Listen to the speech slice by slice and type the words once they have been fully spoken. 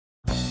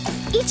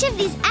Each of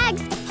these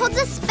eggs holds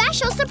a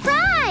special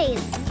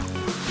surprise.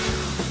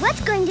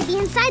 What's going to be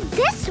inside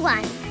this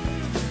one?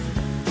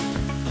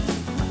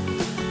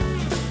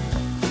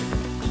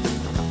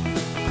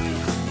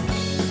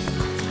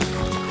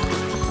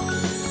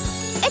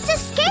 It's a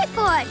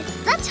skateboard.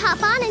 Let's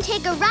hop on and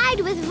take a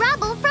ride with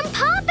Rubble from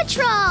PAW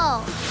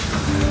Patrol.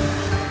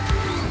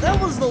 That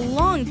was a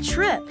long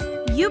trip.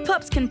 You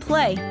pups can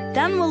play.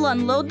 Then we'll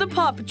unload the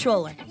PAW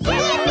Patroller.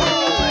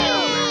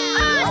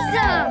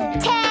 Awesome!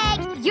 Tag,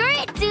 you're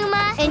it,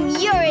 Zuma. And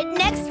you're it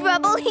next,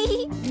 Rubble.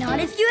 Not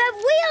if you have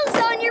wheels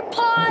on your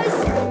paws.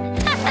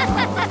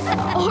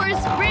 Or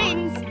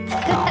springs.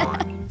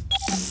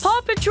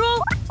 PAW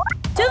Patrol,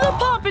 to the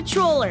PAW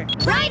Patroller.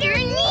 Ryder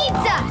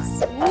needs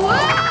us. Whoa!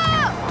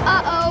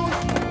 Uh-oh.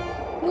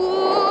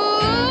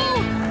 Whoa!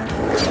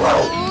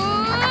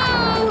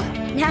 Whoa!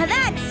 Now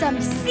that's some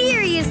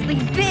seriously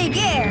big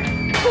air.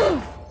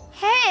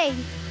 Hey,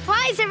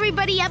 why is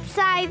everybody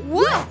upside?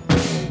 Whoa!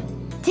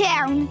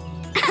 Down.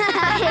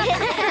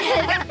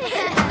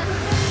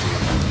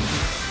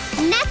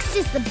 Next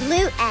is the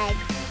blue egg.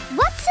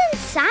 What's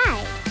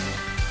inside?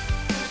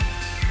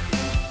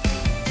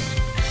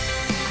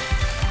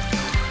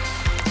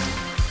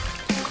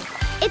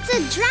 It's a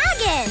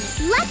dragon.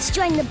 Let's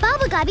join the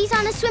Bubble Guppies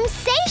on a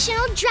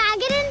sensational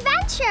dragon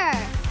adventure.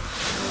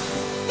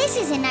 This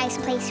is a nice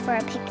place for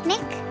a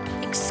picnic.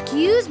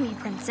 Excuse me,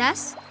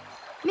 Princess.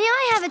 May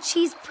I have a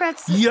cheese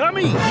pretzel?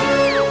 Yummy!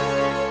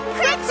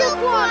 Pretzel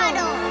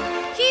Quaddle!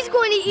 He's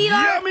going to eat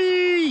our...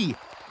 Yummy!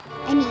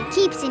 And he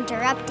keeps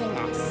interrupting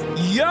us.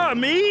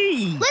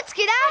 Yummy! Let's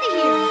get out of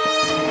here!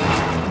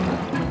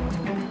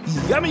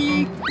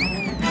 Yummy!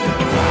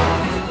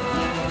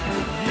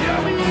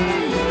 Yummy!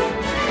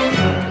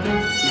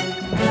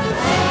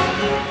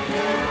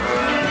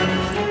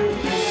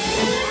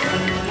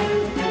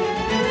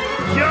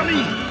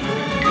 Yummy!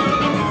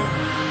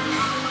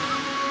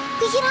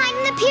 We can hide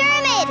in the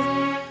pyramid!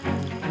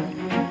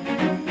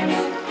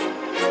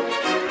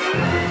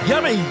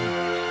 Yummy!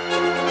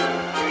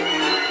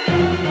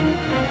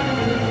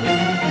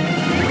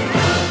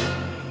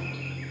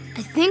 I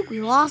think we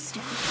lost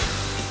him.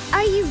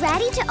 Are you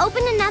ready to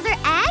open another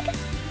egg?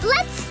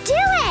 Let's do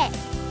it!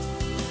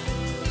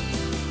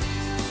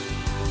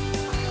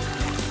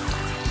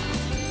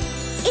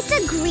 It's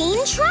a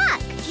green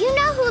truck. Do you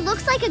know who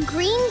looks like a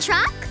green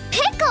truck?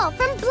 Pickle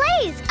from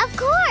Blaze, of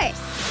course.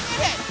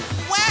 Hit it!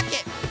 Whack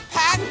it!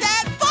 Pass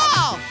that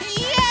ball!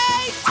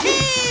 Yay,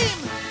 team!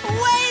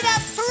 Way to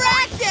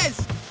practice!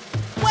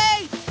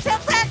 Way to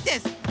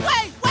practice!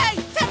 Way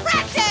to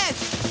practice!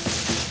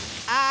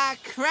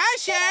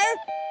 Crusher,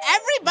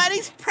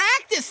 everybody's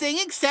practicing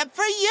except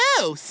for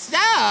you.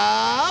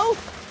 So,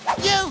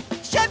 you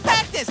should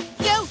practice.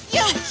 You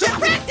should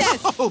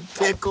practice. Oh,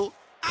 Pickle,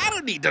 I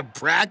don't need to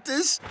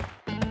practice.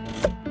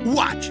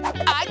 Watch,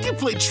 I can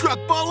play truck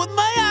ball with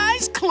my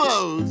eyes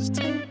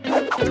closed. Look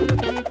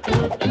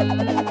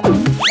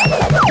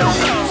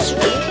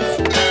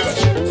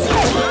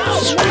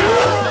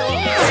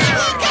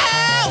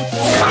out!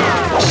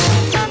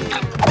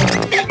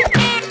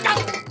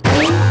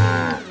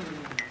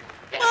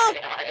 Well,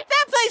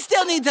 that place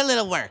still needs a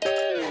little work.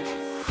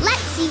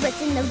 Let's see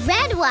what's in the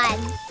red one.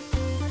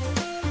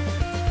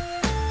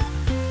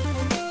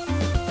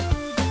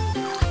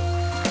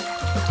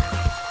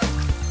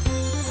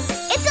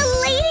 It's a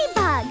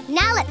ladybug.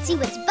 Now let's see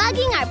what's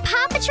bugging our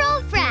PAW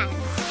Patrol friends.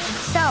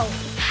 So,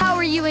 how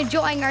are you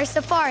enjoying our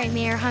safari,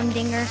 Mayor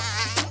Humdinger?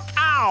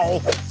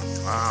 Ow!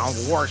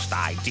 Worst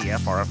idea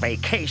for a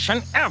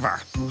vacation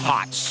ever.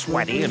 Hot,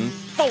 sweaty, and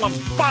full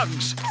of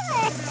bugs.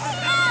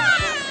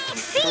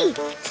 See,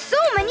 so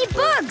many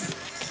bugs.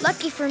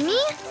 Lucky for me,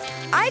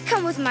 I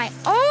come with my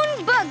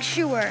own bug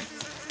shooer.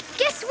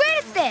 ¡Qué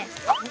suerte!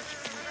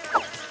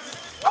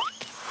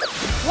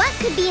 What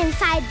could be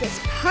inside this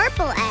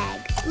purple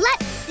egg?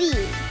 Let's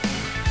see.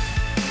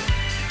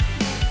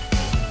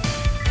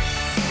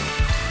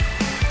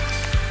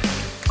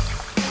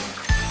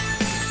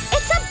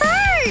 It's a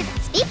bird!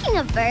 Speaking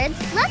of birds,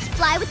 let's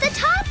fly with the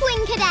Top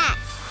Wing Cadets.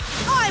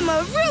 I'm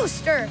a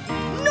rooster,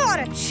 not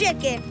a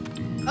chicken.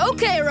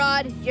 Okay,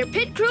 Rod, your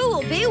pit crew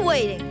will be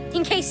waiting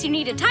in case you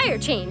need a tire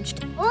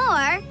changed.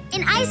 Or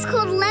in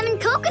ice-cold lemon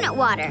coconut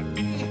water.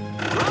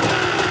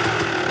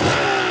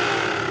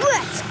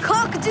 Let's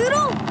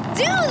cock-a-doodle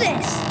do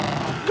this!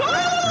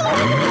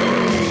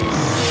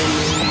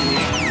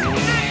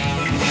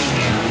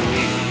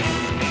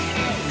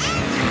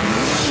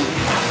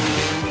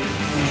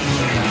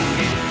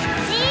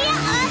 See ya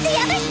on the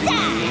other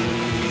side!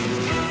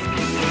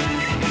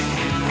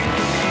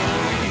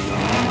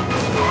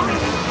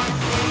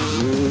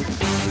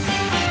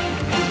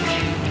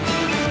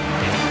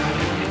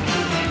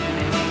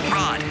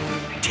 Rod,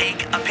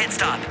 take a pit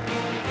stop.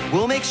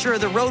 We'll make sure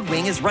the road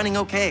wing is running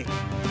okay.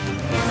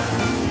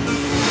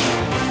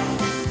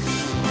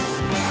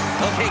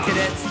 Okay,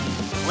 cadets.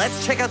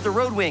 Let's check out the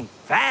road wing.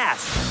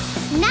 Fast!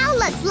 Now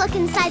let's look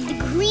inside the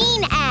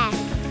green egg.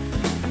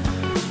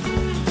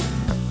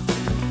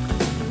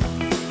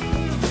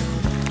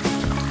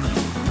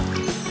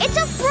 It's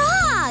a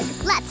frog!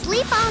 frog. Let's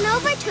leap on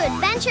over to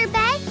Adventure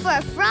Bay for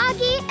a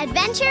froggy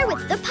adventure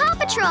with the PAW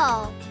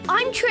Patrol.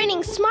 I'm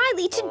training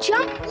Smiley to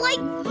jump like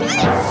this.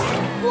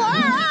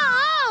 Whoa!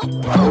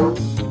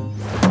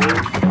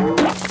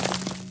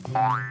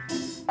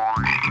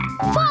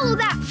 Follow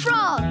that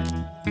frog.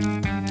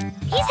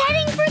 He's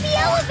heading for the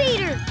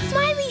elevator.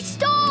 Smiley,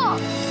 stop!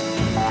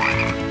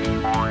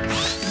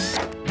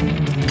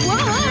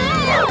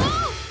 Whoa!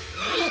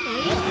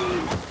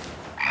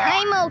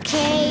 I'm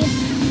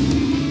okay.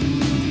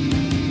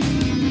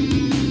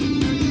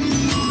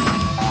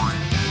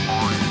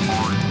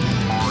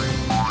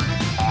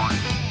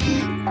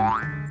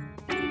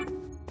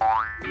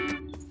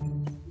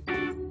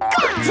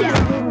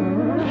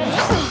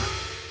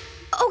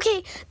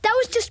 Okay, that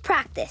was just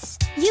practice.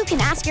 You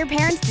can ask your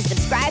parents to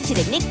subscribe to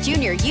the Nick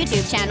Jr.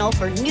 YouTube channel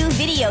for new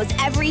videos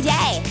every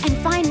day. And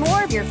find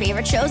more of your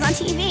favorite shows on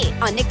TV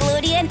on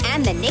Nickelodeon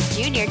and the Nick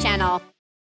Jr. channel.